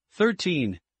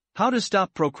13. How to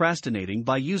stop procrastinating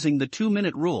by using the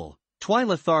 2-minute rule.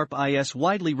 Twyla Tharp is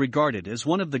widely regarded as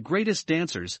one of the greatest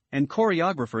dancers and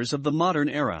choreographers of the modern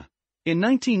era. In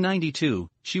 1992,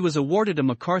 she was awarded a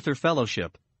MacArthur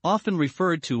Fellowship, often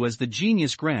referred to as the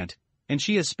Genius Grant, and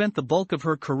she has spent the bulk of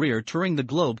her career touring the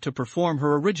globe to perform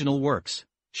her original works.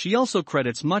 She also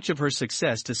credits much of her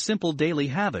success to simple daily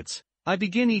habits. I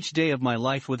begin each day of my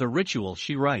life with a ritual,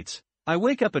 she writes. I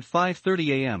wake up at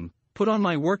 5:30 a.m., put on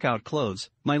my workout clothes,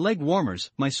 my leg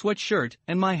warmers, my sweatshirt,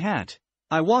 and my hat.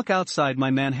 I walk outside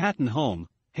my Manhattan home,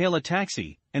 hail a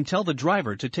taxi, and tell the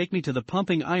driver to take me to the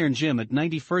Pumping Iron Gym at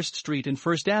 91st Street and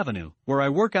 1st Avenue, where I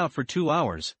work out for 2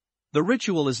 hours. The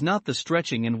ritual is not the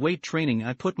stretching and weight training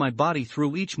I put my body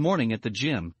through each morning at the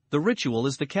gym, the ritual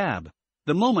is the cab.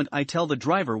 The moment I tell the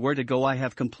driver where to go, I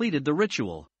have completed the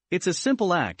ritual. It's a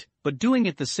simple act, but doing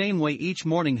it the same way each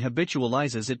morning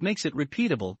habitualizes it, makes it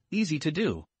repeatable, easy to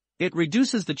do. It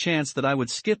reduces the chance that I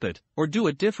would skip it, or do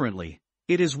it differently.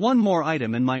 It is one more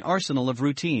item in my arsenal of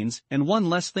routines, and one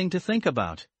less thing to think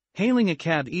about. Hailing a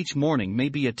cab each morning may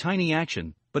be a tiny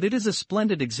action, but it is a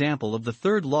splendid example of the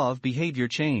third law of behavior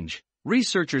change.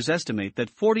 Researchers estimate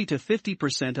that 40 to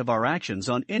 50% of our actions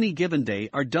on any given day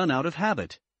are done out of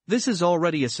habit. This is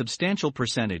already a substantial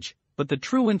percentage, but the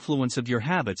true influence of your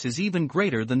habits is even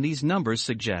greater than these numbers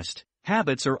suggest.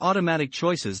 Habits are automatic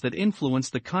choices that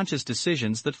influence the conscious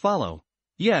decisions that follow.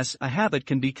 Yes, a habit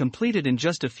can be completed in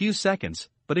just a few seconds,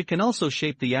 but it can also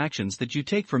shape the actions that you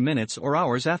take for minutes or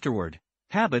hours afterward.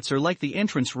 Habits are like the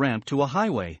entrance ramp to a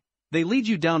highway. They lead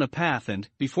you down a path and,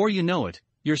 before you know it,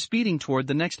 you're speeding toward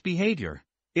the next behavior.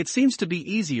 It seems to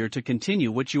be easier to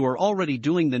continue what you are already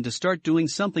doing than to start doing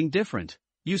something different.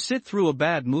 You sit through a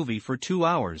bad movie for 2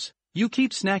 hours. You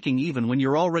keep snacking even when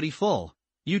you're already full.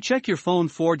 You check your phone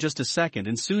for just a second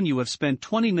and soon you have spent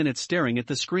 20 minutes staring at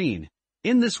the screen.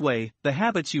 In this way, the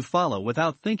habits you follow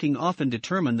without thinking often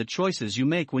determine the choices you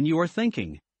make when you are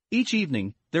thinking. Each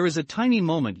evening, there is a tiny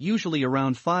moment, usually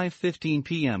around 5:15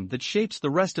 p.m., that shapes the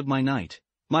rest of my night.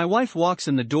 My wife walks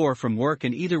in the door from work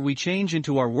and either we change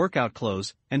into our workout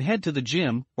clothes and head to the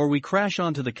gym, or we crash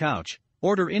onto the couch,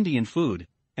 order Indian food,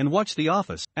 and watch The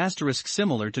Office.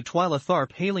 Similar to Twyla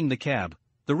Tharp hailing the cab,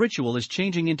 the ritual is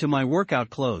changing into my workout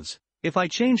clothes. If I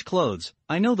change clothes,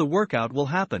 I know the workout will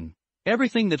happen.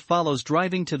 Everything that follows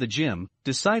driving to the gym,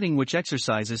 deciding which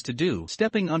exercises to do,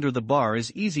 stepping under the bar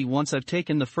is easy once I've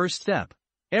taken the first step.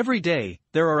 Every day,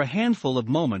 there are a handful of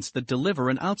moments that deliver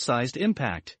an outsized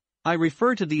impact. I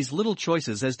refer to these little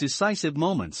choices as decisive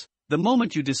moments. The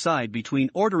moment you decide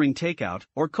between ordering takeout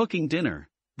or cooking dinner.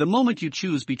 The moment you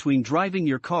choose between driving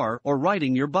your car or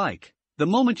riding your bike. The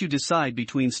moment you decide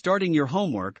between starting your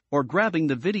homework or grabbing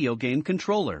the video game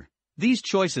controller. These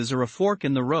choices are a fork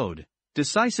in the road.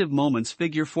 Decisive moments.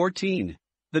 Figure 14.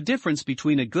 The difference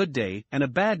between a good day and a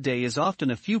bad day is often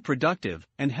a few productive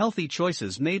and healthy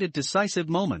choices made at decisive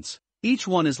moments. Each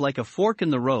one is like a fork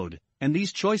in the road, and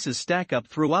these choices stack up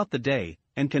throughout the day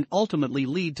and can ultimately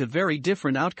lead to very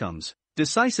different outcomes.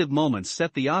 Decisive moments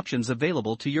set the options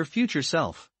available to your future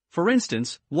self. For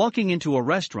instance, walking into a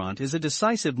restaurant is a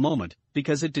decisive moment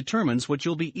because it determines what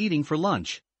you'll be eating for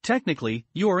lunch. Technically,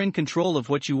 you are in control of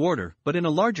what you order, but in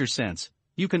a larger sense,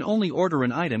 you can only order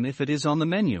an item if it is on the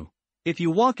menu. If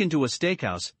you walk into a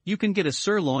steakhouse, you can get a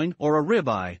sirloin or a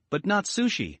ribeye, but not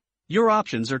sushi. Your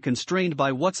options are constrained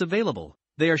by what's available.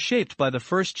 They are shaped by the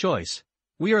first choice.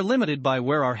 We are limited by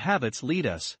where our habits lead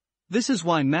us. This is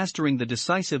why mastering the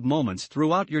decisive moments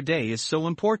throughout your day is so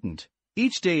important.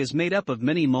 Each day is made up of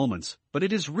many moments, but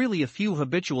it is really a few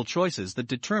habitual choices that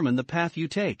determine the path you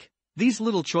take. These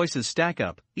little choices stack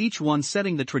up, each one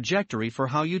setting the trajectory for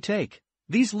how you take.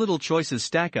 These little choices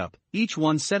stack up, each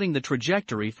one setting the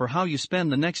trajectory for how you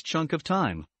spend the next chunk of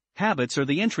time. Habits are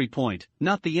the entry point,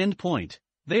 not the end point.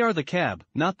 They are the cab,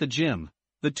 not the gym.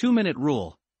 The 2-minute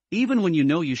rule. Even when you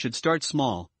know you should start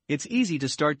small, it's easy to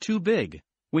start too big.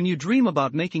 When you dream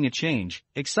about making a change,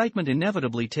 excitement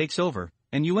inevitably takes over,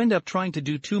 and you end up trying to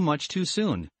do too much too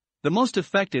soon. The most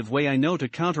effective way I know to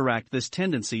counteract this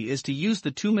tendency is to use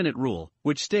the 2-minute rule,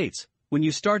 which states, when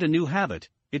you start a new habit,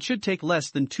 it should take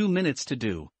less than 2 minutes to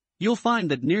do. You'll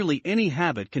find that nearly any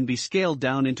habit can be scaled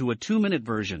down into a 2-minute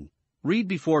version. Read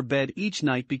before bed each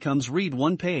night becomes read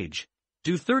 1 page.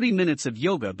 Do 30 minutes of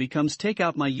yoga becomes take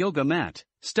out my yoga mat.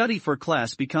 Study for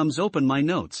class becomes open my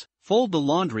notes. Fold the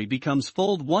laundry becomes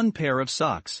fold 1 pair of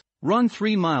socks. Run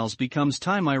 3 miles becomes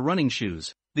tie my running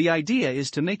shoes. The idea is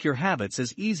to make your habits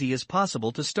as easy as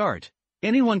possible to start.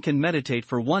 Anyone can meditate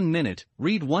for 1 minute,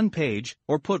 read 1 page,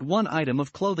 or put 1 item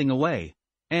of clothing away.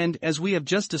 And, as we have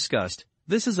just discussed,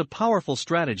 this is a powerful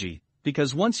strategy,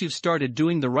 because once you've started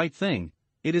doing the right thing,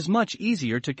 it is much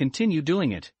easier to continue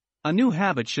doing it. A new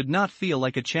habit should not feel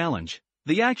like a challenge.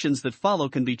 The actions that follow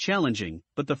can be challenging,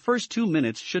 but the first 2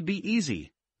 minutes should be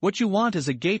easy. What you want is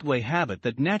a gateway habit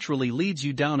that naturally leads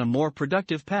you down a more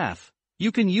productive path.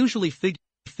 You can usually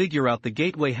figure out the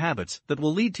gateway habits that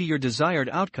will lead to your desired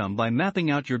outcome by mapping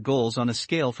out your goals on a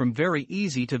scale from very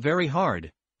easy to very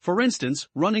hard. For instance,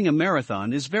 running a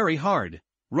marathon is very hard.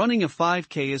 Running a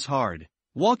 5K is hard.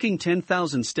 Walking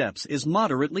 10,000 steps is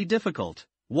moderately difficult.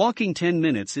 Walking 10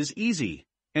 minutes is easy.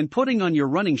 And putting on your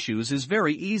running shoes is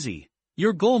very easy.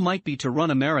 Your goal might be to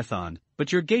run a marathon,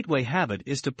 but your gateway habit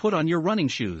is to put on your running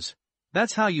shoes.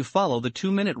 That's how you follow the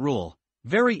 2-minute rule.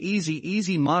 Very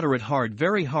easy, moderate, hard,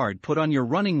 very hard. Put on your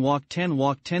running, walk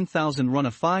 10,000, run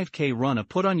a 5K, run a,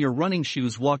 put on your running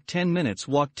shoes, walk 10 minutes,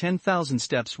 walk 10,000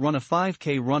 steps, run a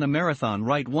 5K, run a marathon,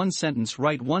 write one sentence,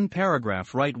 write one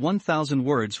paragraph, write 1,000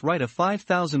 words, write a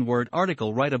 5,000 word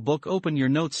article, write a book, open your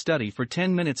notes, study for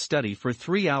 10 minutes, study for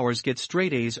 3 hours, get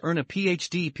straight A's, earn a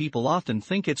PhD. People often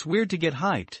think it's weird to get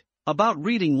hyped about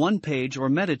reading one page or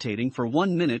meditating for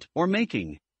 1 minute or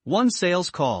making one sales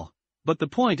call. But the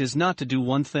point is not to do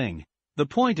one thing. The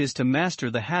point is to master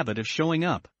the habit of showing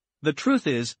up. The truth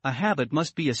is, a habit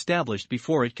must be established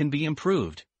before it can be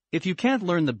improved. If you can't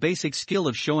learn the basic skill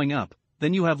of showing up,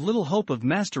 then you have little hope of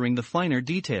mastering the finer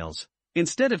details.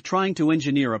 Instead of trying to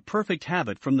engineer a perfect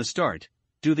habit from the start,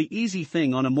 do the easy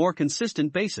thing on a more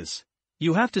consistent basis.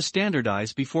 You have to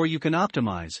standardize before you can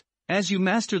optimize. As you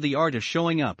master the art of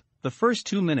showing up, the first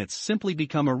 2 minutes simply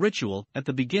become a ritual at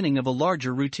the beginning of a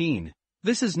larger routine.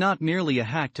 This is not merely a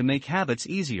hack to make habits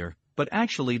easier, but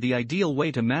actually the ideal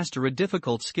way to master a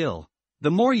difficult skill. The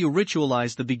more you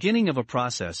ritualize the beginning of a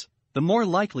process, the more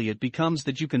likely it becomes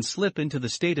that you can slip into the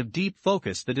state of deep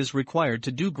focus that is required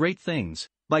to do great things.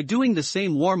 By doing the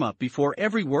same warm-up before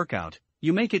every workout,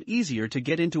 you make it easier to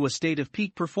get into a state of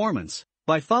peak performance.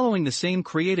 By following the same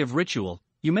creative ritual,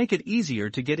 you make it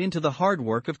easier to get into the hard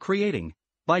work of creating.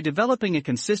 By developing a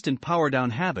consistent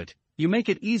power-down habit, you make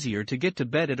it easier to get to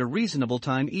bed at a reasonable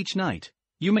time each night.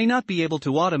 You may not be able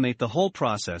to automate the whole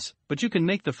process, but you can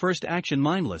make the first action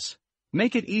mindless.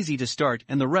 Make it easy to start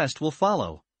and the rest will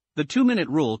follow. The 2-minute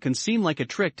rule can seem like a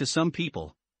trick to some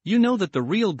people. You know that the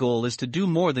real goal is to do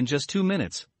more than just 2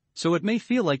 minutes, so it may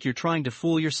feel like you're trying to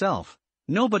fool yourself.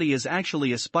 Nobody is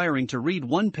actually aspiring to read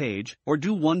one page, or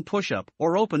do one push-up,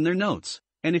 or open their notes.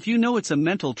 And if you know it's a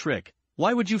mental trick,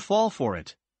 why would you fall for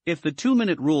it? If the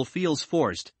 2-minute rule feels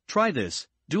forced, try this.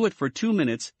 Do it for 2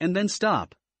 minutes and then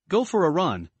stop. Go for a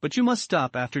run, but you must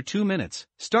stop after 2 minutes.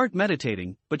 Start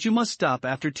meditating, but you must stop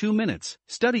after 2 minutes.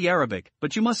 Study Arabic,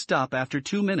 but you must stop after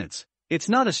 2 minutes. It's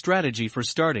not a strategy for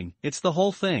starting, it's the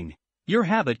whole thing. Your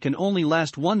habit can only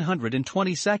last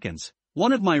 120 seconds.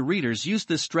 One of my readers used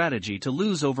this strategy to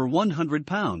lose over 100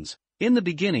 pounds. In the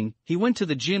beginning, he went to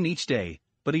the gym each day,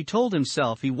 but he told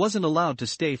himself he wasn't allowed to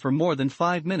stay for more than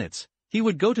 5 minutes. He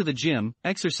would go to the gym,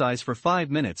 exercise for 5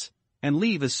 minutes, and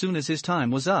leave as soon as his time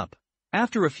was up.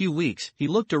 After a few weeks, he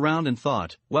looked around and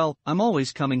thought, well, I'm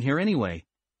always coming here anyway.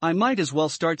 I might as well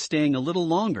start staying a little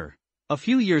longer. A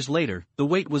few years later, the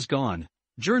weight was gone.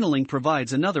 Journaling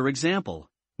provides another example.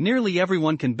 Nearly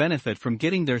everyone can benefit from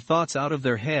getting their thoughts out of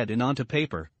their head and onto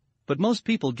paper, but most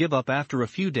people give up after a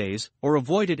few days, or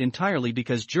avoid it entirely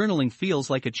because journaling feels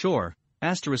like a chore.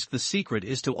 The secret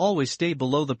is to always stay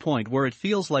below the point where it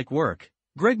feels like work.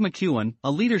 Greg McKeown,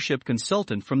 a leadership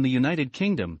consultant from the United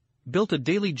Kingdom, built a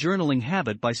daily journaling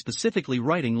habit by specifically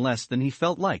writing less than he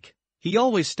felt like. He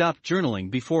always stopped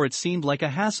journaling before it seemed like a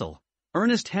hassle.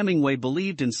 Ernest Hemingway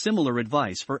believed in similar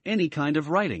advice for any kind of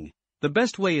writing. The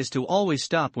best way is to always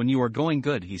stop when you are going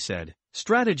good, he said.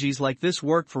 Strategies like this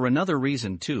work for another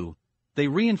reason too. They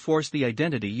reinforce the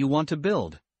identity you want to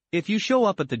build. If you show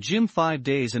up at the gym 5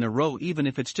 days in a row, even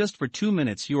if it's just for 2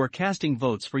 minutes, you are casting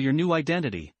votes for your new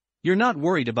identity. You're not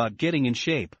worried about getting in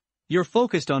shape. You're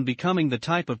focused on becoming the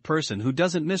type of person who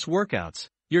doesn't miss workouts.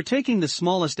 You're taking the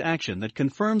smallest action that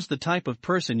confirms the type of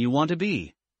person you want to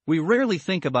be. We rarely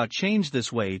think about change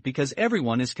this way because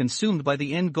everyone is consumed by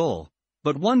the end goal.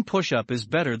 But one push-up is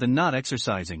better than not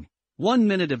exercising. 1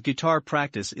 minute of guitar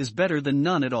practice is better than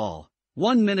none at all.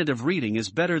 1 minute of reading is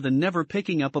better than never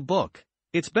picking up a book.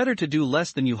 It's better to do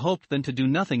less than you hoped than to do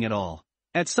nothing at all.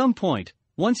 At some point,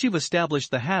 once you've established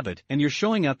the habit and you're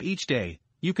showing up each day,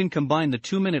 you can combine the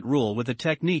 2-minute rule with a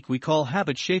technique we call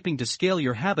habit shaping to scale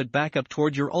your habit back up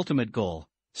toward your ultimate goal.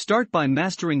 Start by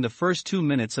mastering the first 2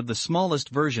 minutes of the smallest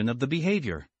version of the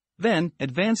behavior. Then,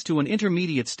 advance to an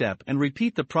intermediate step and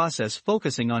repeat the process,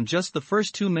 focusing on just the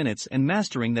first 2 minutes and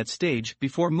mastering that stage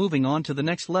before moving on to the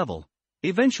next level.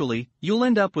 Eventually, you'll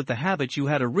end up with the habit you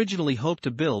had originally hoped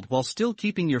to build while still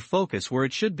keeping your focus where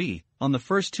it should be, on the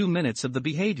first 2 minutes of the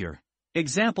behavior.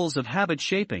 Examples of habit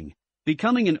shaping.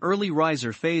 Becoming an early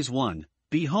riser. Phase 1.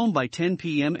 Be home by 10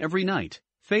 p.m. every night.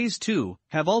 Phase 2.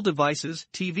 Have all devices,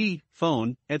 TV,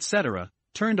 phone, etc.,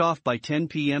 turned off by 10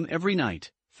 p.m. every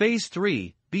night. Phase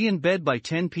 3. Be in bed by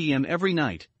 10 p.m. every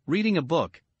night, reading a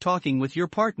book, talking with your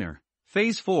partner.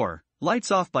 Phase 4.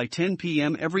 Lights off by 10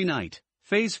 p.m. every night.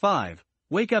 Phase 5.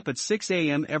 Wake up at 6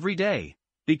 a.m. every day.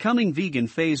 Becoming vegan.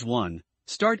 Phase 1.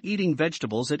 Start eating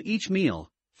vegetables at each meal.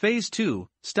 Phase 2.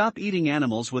 Stop eating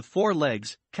animals with 4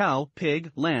 legs, cow,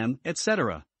 pig, lamb,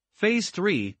 etc. Phase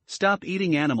 3. Stop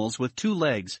eating animals with 2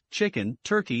 legs, chicken,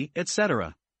 turkey,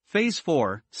 etc. Phase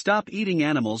 4. Stop eating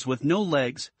animals with no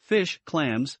legs, fish,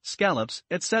 clams, scallops,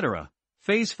 etc.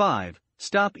 Phase 5.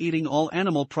 Stop eating all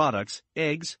animal products,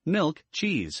 eggs, milk,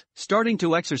 cheese. Starting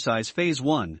to exercise. Phase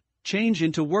 1. Change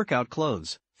into workout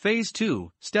clothes. Phase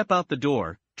 2. Step out the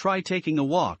door, try taking a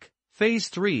walk. Phase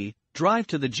 3. Drive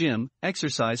to the gym,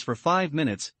 exercise for 5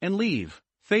 minutes, and leave.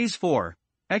 Phase 4.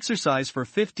 Exercise for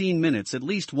 15 minutes at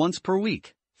least once per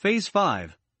week. Phase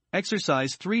 5.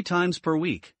 Exercise 3 times per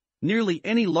week. Nearly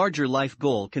any larger life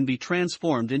goal can be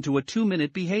transformed into a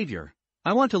 2-minute behavior.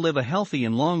 I want to live a healthy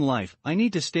and long life. I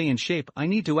need to stay in shape. I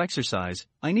need to exercise.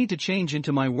 I need to change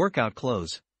into my workout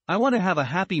clothes. I want to have a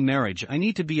happy marriage. I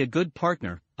need to be a good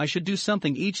partner. I should do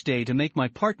something each day to make my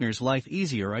partner's life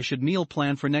easier. I should meal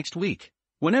plan for next week.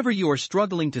 Whenever you are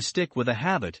struggling to stick with a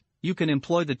habit, you can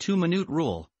employ the 2-minute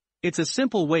rule. It's a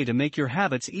simple way to make your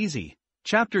habits easy.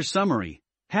 Chapter summary.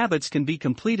 Habits can be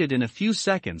completed in a few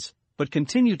seconds, but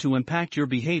continue to impact your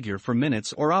behavior for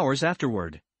minutes or hours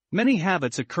afterward. Many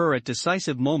habits occur at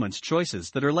decisive moments, choices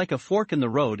that are like a fork in the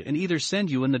road and either send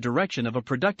you in the direction of a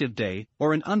productive day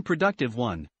or an unproductive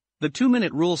one. The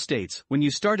 2-minute rule states, when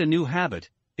you start a new habit,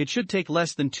 it should take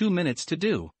less than 2 minutes to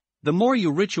do. The more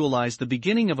you ritualize the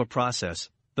beginning of a process,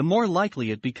 the more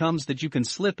likely it becomes that you can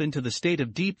slip into the state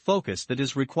of deep focus that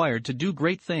is required to do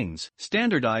great things.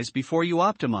 Standardize before you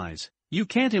optimize. You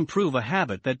can't improve a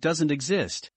habit that doesn't exist.